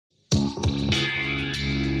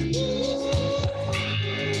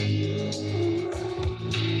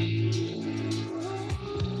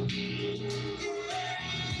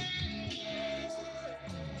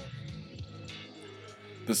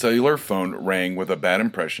cellular phone rang with a bad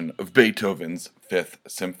impression of Beethoven's Fifth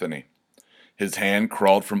Symphony. His hand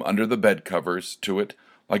crawled from under the bed covers to it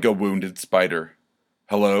like a wounded spider.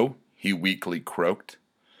 "Hello?" he weakly croaked.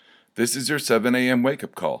 "This is your 7 a.m.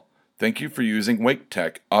 wake-up call. Thank you for using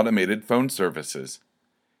WakeTech automated phone services."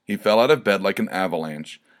 He fell out of bed like an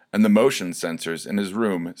avalanche, and the motion sensors in his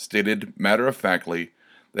room stated matter-of-factly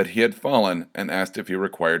that he had fallen and asked if he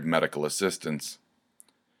required medical assistance.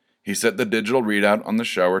 He set the digital readout on the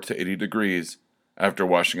shower to 80 degrees. After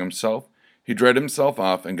washing himself, he dried himself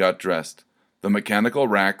off and got dressed. The mechanical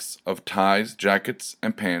racks of ties, jackets,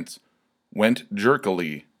 and pants went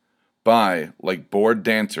jerkily by like bored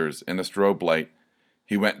dancers in a strobe light.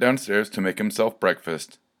 He went downstairs to make himself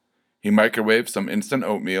breakfast. He microwaved some instant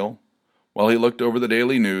oatmeal while he looked over the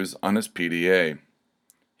daily news on his PDA.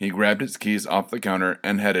 He grabbed his keys off the counter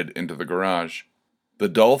and headed into the garage. The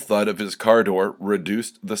dull thud of his car door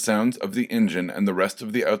reduced the sounds of the engine and the rest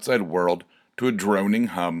of the outside world to a droning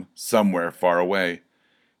hum somewhere far away.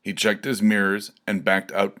 He checked his mirrors and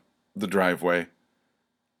backed out the driveway.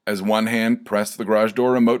 As one hand pressed the garage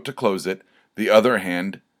door remote to close it, the other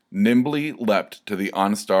hand nimbly leapt to the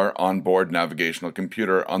OnStar onboard navigational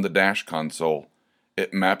computer on the dash console.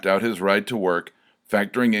 It mapped out his ride to work,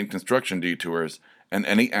 factoring in construction detours and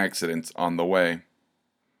any accidents on the way.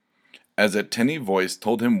 As a tinny voice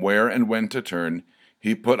told him where and when to turn,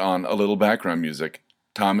 he put on a little background music.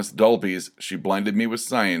 Thomas Dolby's "She Blinded Me with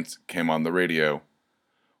Science" came on the radio.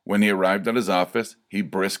 When he arrived at his office, he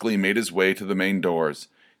briskly made his way to the main doors.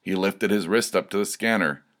 He lifted his wrist up to the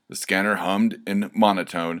scanner. The scanner hummed in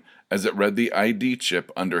monotone as it read the ID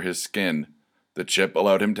chip under his skin. The chip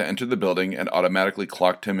allowed him to enter the building and automatically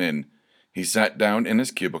clocked him in. He sat down in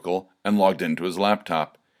his cubicle and logged into his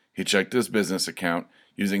laptop. He checked his business account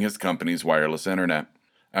using his company's wireless internet.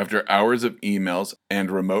 After hours of emails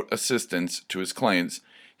and remote assistance to his clients,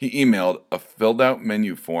 he emailed a filled-out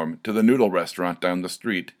menu form to the noodle restaurant down the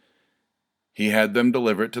street. He had them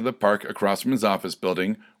deliver it to the park across from his office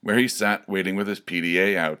building, where he sat waiting with his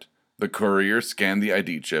PDA out. The courier scanned the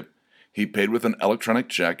ID chip. He paid with an electronic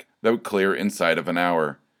check that would clear inside of an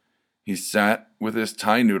hour. He sat with his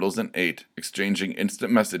Thai noodles and ate, exchanging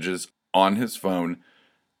instant messages on his phone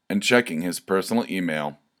and checking his personal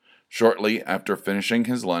email. Shortly after finishing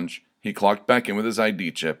his lunch, he clocked back in with his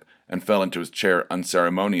ID chip and fell into his chair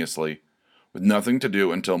unceremoniously. With nothing to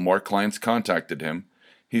do until more clients contacted him,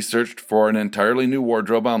 he searched for an entirely new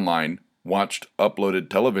wardrobe online, watched uploaded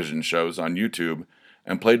television shows on YouTube,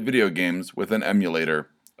 and played video games with an emulator.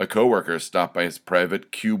 A coworker stopped by his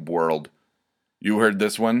private cube world. "You heard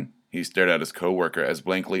this one?" He stared at his coworker as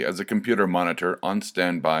blankly as a computer monitor on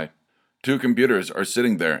standby. "Two computers are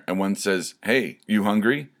sitting there, and one says, 'Hey, you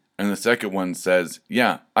hungry?' And the second one says,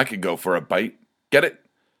 'Yeah, I could go for a bite. Get it?'"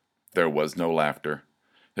 There was no laughter.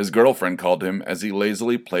 His girlfriend called him as he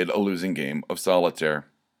lazily played a losing game of solitaire.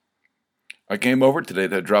 "I came over today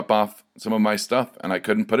to drop off some of my stuff, and I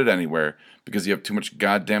couldn't put it anywhere because you have too much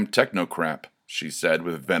goddamn techno crap," she said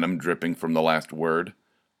with venom dripping from the last word.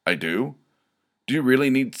 "I do? Do you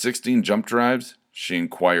really need 16 jump drives?" she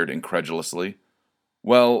inquired incredulously.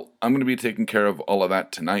 "Well, I'm going to be taking care of all of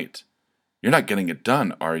that tonight." "You're not getting it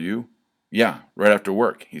done, are you?" "Yeah, right after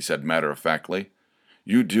work," he said matter-of-factly.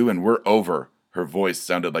 "You do and we're over." Her voice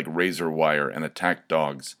sounded like razor wire and attack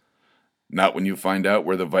dogs. "Not when you find out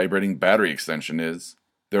where the vibrating battery extension is."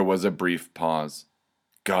 There was a brief pause.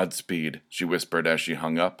 "Godspeed," she whispered as she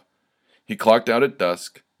hung up. He clocked out at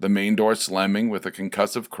dusk, the main door slamming with a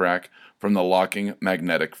concussive crack from the locking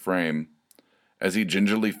magnetic frame. As he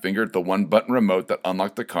gingerly fingered the one-button remote that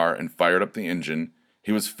unlocked the car and fired up the engine,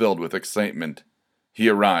 he was filled with excitement. He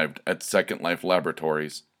arrived at Second Life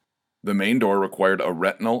Laboratories. The main door required a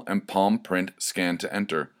retinal and palm print scan to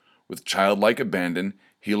enter. With childlike abandon,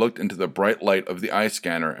 he looked into the bright light of the eye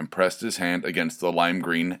scanner and pressed his hand against the lime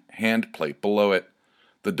green hand plate below it.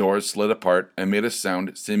 The doors slid apart and made a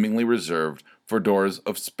sound seemingly reserved for doors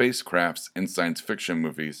of spacecrafts in science fiction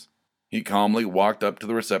movies. He calmly walked up to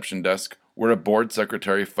the reception desk, where a board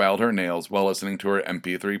secretary filed her nails while listening to her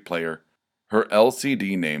MP3 player. Her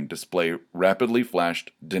LCD name display rapidly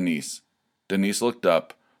flashed Denise. Denise looked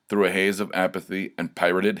up, through a haze of apathy and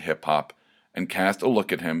pirated hip-hop, and cast a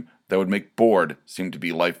look at him that would make bored seem to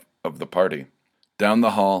be life of the party. "Down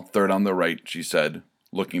the hall, third on the right," she said,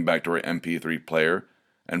 looking back to her MP3 player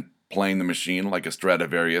and playing the machine like a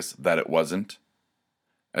Stradivarius that it wasn't.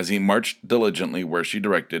 As he marched diligently where she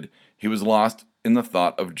directed, he was lost in the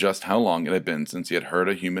thought of just how long it had been since he had heard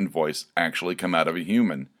a human voice actually come out of a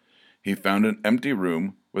human. He found an empty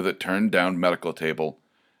room with a turned-down medical table.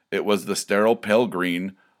 It was the sterile pale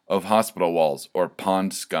green of hospital walls or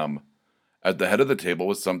pond scum. At the head of the table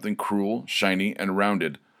was something cruel, shiny, and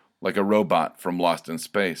rounded, like a robot from Lost in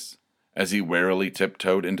Space. As he warily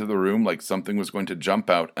tiptoed into the room like something was going to jump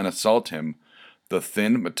out and assault him, the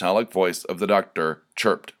thin, metallic voice of the doctor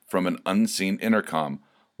chirped from an unseen intercom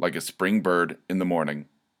like a spring bird in the morning.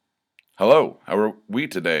 "Hello, how are we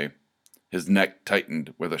today?" His neck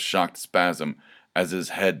tightened with a shocked spasm as his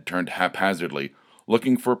head turned haphazardly,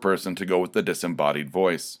 looking for a person to go with the disembodied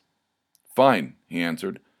voice. "Fine," he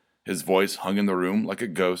answered. His voice hung in the room like a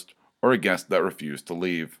ghost or a guest that refused to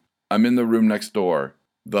leave. "I'm in the room next door.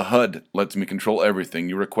 The HUD lets me control everything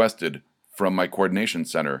you requested from my coordination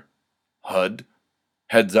center." HUD?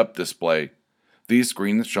 Heads up display. These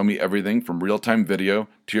screens show me everything from real-time video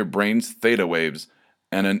to your brain's theta waves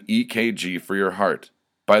and an EKG for your heart.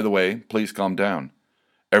 By the way, please calm down.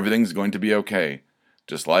 Everything's going to be okay.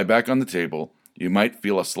 Just lie back on the table. You might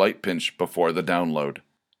feel a slight pinch before the download.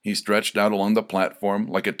 He stretched out along the platform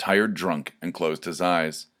like a tired drunk and closed his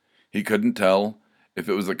eyes. He couldn't tell if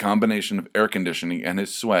it was a combination of air conditioning and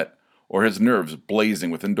his sweat, or his nerves blazing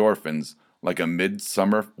with endorphins like a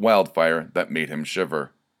midsummer wildfire that made him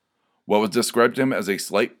shiver. What was described to him as a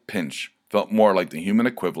slight pinch felt more like the human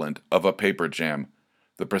equivalent of a paper jam.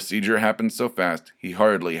 The procedure happened so fast he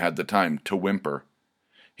hardly had the time to whimper.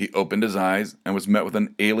 He opened his eyes and was met with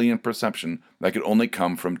an alien perception that could only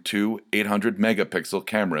come from two 800-megapixel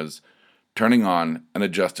cameras, turning on and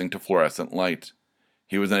adjusting to fluorescent light.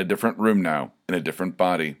 He was in a different room now, in a different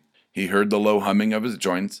body. He heard the low humming of his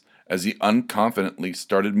joints as he unconfidently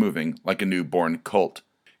started moving like a newborn colt.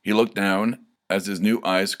 He looked down as his new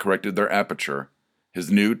eyes corrected their aperture. His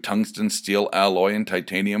new tungsten steel alloy and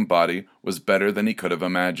titanium body was better than he could have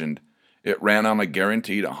imagined. It ran on a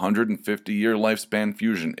guaranteed 150-year lifespan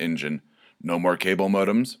fusion engine. No more cable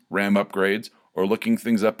modems, RAM upgrades, or looking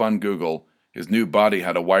things up on Google. His new body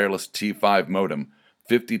had a wireless T5 modem,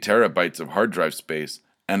 50 terabytes of hard drive space,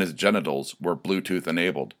 and his genitals were Bluetooth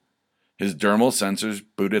enabled. His dermal sensors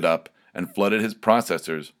booted up and flooded his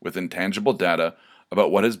processors with intangible data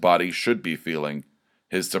about what his body should be feeling.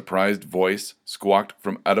 His surprised voice squawked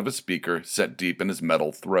from out of a speaker set deep in his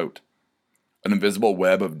metal throat. An invisible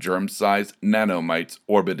web of germ-sized nanomites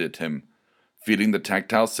orbited him, feeding the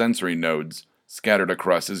tactile sensory nodes scattered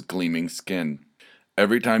across his gleaming skin.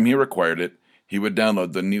 Every time he required it, he would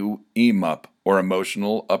download the new EMUP, or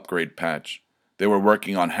Emotional Upgrade Patch. They were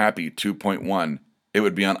working on Happy 2.1. It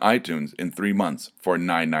would be on iTunes in 3 months for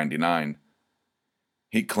 $9.99.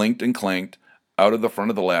 He clinked and clanked out of the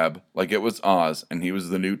front of the lab like it was Oz and he was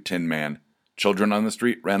the new Tin Man. Children on the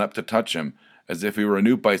street ran up to touch him as if he were a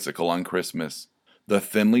new bicycle on Christmas. The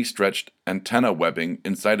thinly stretched antenna webbing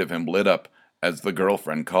inside of him lit up as the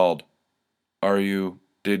girlfriend called.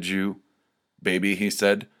 Did you? Baby, he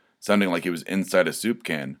said, sounding like he was inside a soup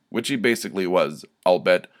can, which he basically was, I'll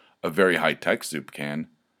bet a very high-tech soup can.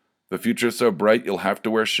 The future's so bright you'll have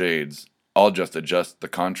to wear shades. I'll just adjust the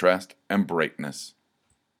contrast and brightness.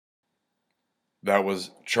 That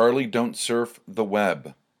was Charlie Don't Surf the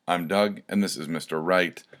Web. I'm Doug, and this is Mr.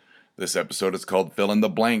 Write. This episode is called Fill in the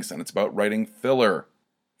Blanks, and it's about writing filler.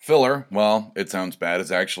 Filler, well, it sounds bad,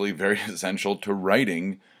 is actually very essential to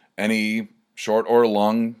writing any short or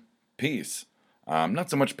long piece. Not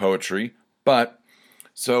so much poetry, but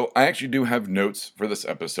so I actually do have notes for this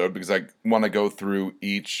episode because I want to go through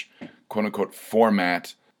each quote-unquote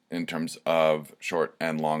format in terms of short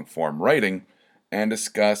and long form writing and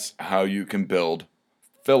discuss how you can build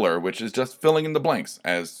filler, which is just filling in the blanks,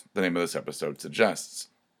 as the name of this episode suggests.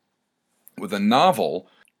 With a novel,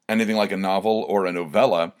 anything like a novel or a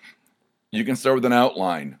novella, you can start with an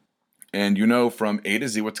outline, and you know from A to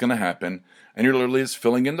Z what's going to happen, and you're literally just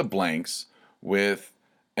filling in the blanks with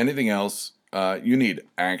anything else. You need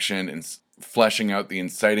action and fleshing out the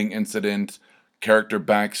inciting incident, character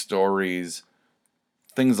backstories,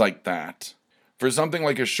 things like that. For something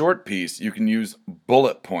like a short piece, you can use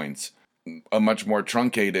bullet points. A much more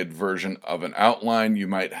truncated version of an outline, you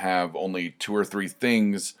might have only 2 or 3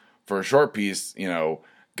 things. For a short piece,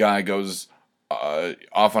 guy goes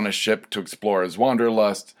off on a ship to explore his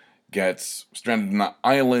wanderlust, gets stranded on an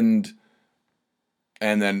island,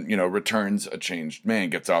 and then, returns a changed man,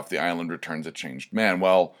 gets off the island, returns a changed man.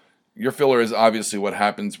 Well, your filler is obviously what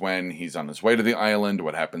happens when he's on his way to the island,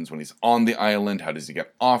 what happens when he's on the island, how does he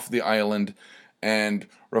get off the island, and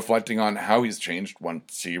reflecting on how he's changed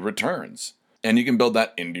once he returns. And you can build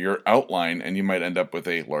that into your outline, and you might end up with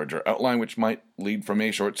a larger outline, which might lead from a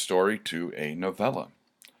short story to a novella.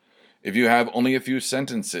 If you have only a few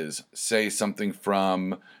sentences, say something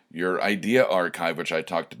from your idea archive, which I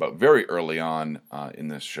talked about very early on in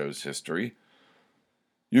this show's history,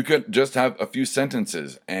 you could just have a few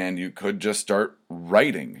sentences, and you could just start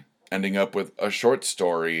writing. ending up with a short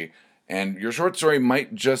story. And your short story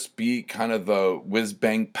might just be kind of the whiz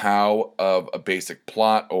bang pow of a basic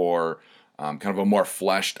plot or kind of a more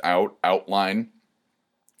fleshed out outline.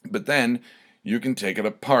 But then you can take it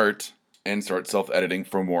apart and start self editing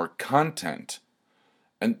for more content.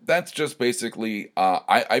 And that's just basically,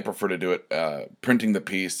 I prefer to do it printing the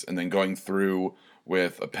piece and then going through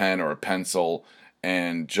with a pen or a pencil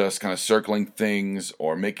and just kind of circling things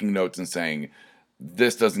or making notes and saying,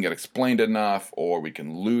 this doesn't get explained enough, or we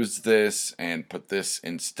can lose this and put this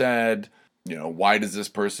instead. Why does this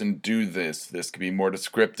person do this? This could be more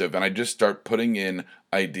descriptive. And I just start putting in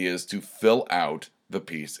ideas to fill out the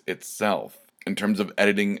piece itself. In terms of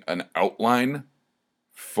editing an outline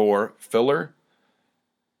for filler,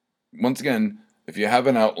 once again, if you have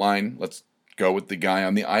an outline, let's go with the guy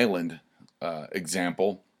on the island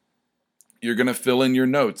example. You're going to fill in your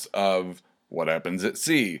notes of what happens at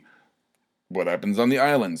sea, what happens on the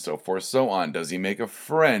island, so forth, so on. Does he make a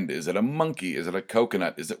friend? Is it a monkey? Is it a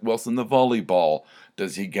coconut? Is it Wilson the volleyball?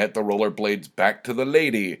 Does he get the rollerblades back to the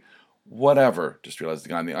lady? Whatever. Just realized the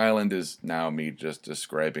guy on the island is now me just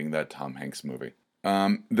describing that Tom Hanks movie.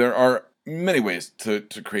 There are many ways to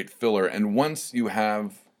create filler, and once you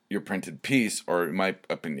have your printed piece, or in my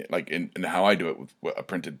opinion, like in how I do it with a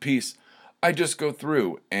printed piece, I just go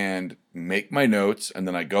through and make my notes, and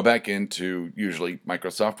then I go back into usually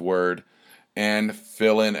Microsoft Word and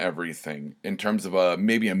fill in everything. In terms of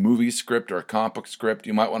maybe a movie script or a comic book script,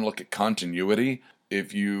 you might want to look at continuity.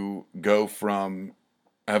 If you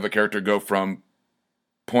have a character go from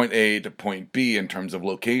point A to point B in terms of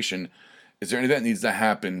location, is there anything that needs to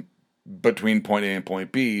happen between point A and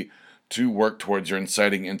point B to work towards your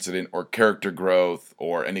inciting incident or character growth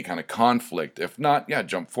or any kind of conflict? If not,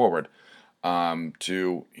 jump forward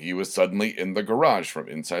to he was suddenly in the garage from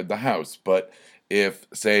inside the house. But if,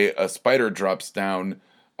 say, a spider drops down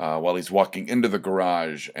while he's walking into the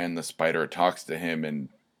garage and the spider talks to him and,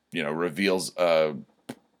 reveals a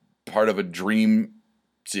part of a dream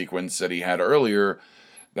sequence that he had earlier,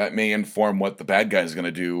 that may inform what the bad guy is going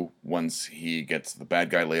to do once he gets the bad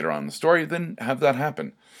guy later on in the story, then have that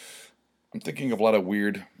happen. I'm thinking of a lot of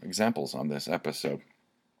weird examples on this episode.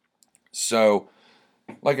 So,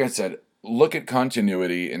 like I said, look at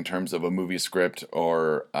continuity in terms of a movie script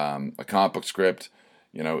or a comic book script.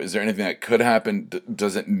 Is there anything that could happen?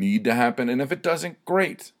 Does it need to happen? And if it doesn't,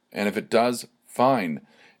 great. And if it does, fine.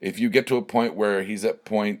 If you get to a point where he's at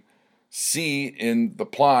point C in the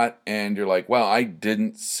plot and you're like, well, I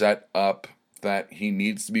didn't set up that he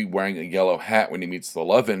needs to be wearing a yellow hat when he meets the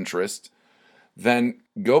love interest, then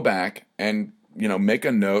go back and, make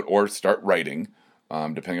a note or start writing,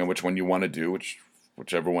 depending on which one you want to do,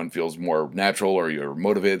 whichever one feels more natural or you're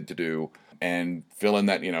motivated to do, and fill in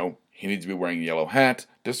that, he needs to be wearing a yellow hat.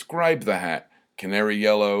 Describe the hat. Canary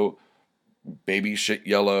yellow, baby shit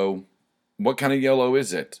yellow. What kind of yellow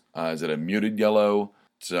is it? Is it a muted yellow?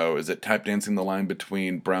 So is it tap dancing the line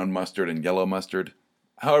between brown mustard and yellow mustard?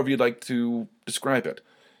 However you'd like to describe it,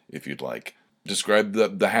 if you'd like. Describe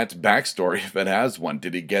the hat's backstory if it has one.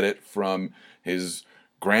 Did he get it from his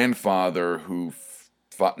grandfather who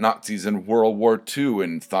fought Nazis in World War II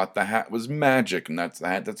and thought the hat was magic, and that's the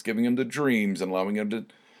hat that's giving him the dreams and allowing him to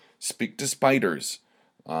speak to spiders?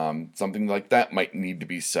 Something like that might need to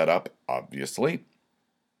be set up, obviously.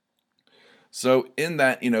 So in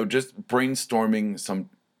that, just brainstorming some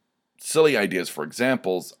silly ideas for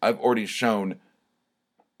examples, I've already shown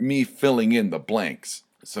me filling in the blanks.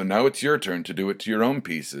 So now it's your turn to do it to your own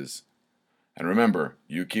pieces. And remember,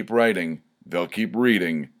 you keep writing, they'll keep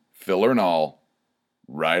reading, filler and all.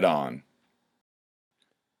 Right on.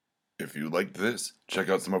 If you liked this, check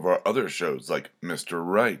out some of our other shows like Mr.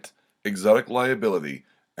 Right, Exotic Liability,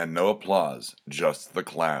 and No Applause, Just the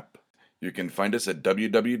Clap. You can find us at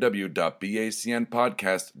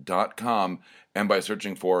www.bacnpodcast.com and by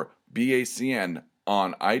searching for BACN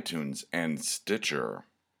on iTunes and Stitcher.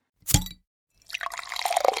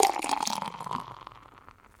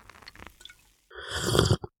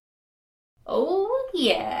 Oh,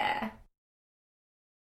 yeah.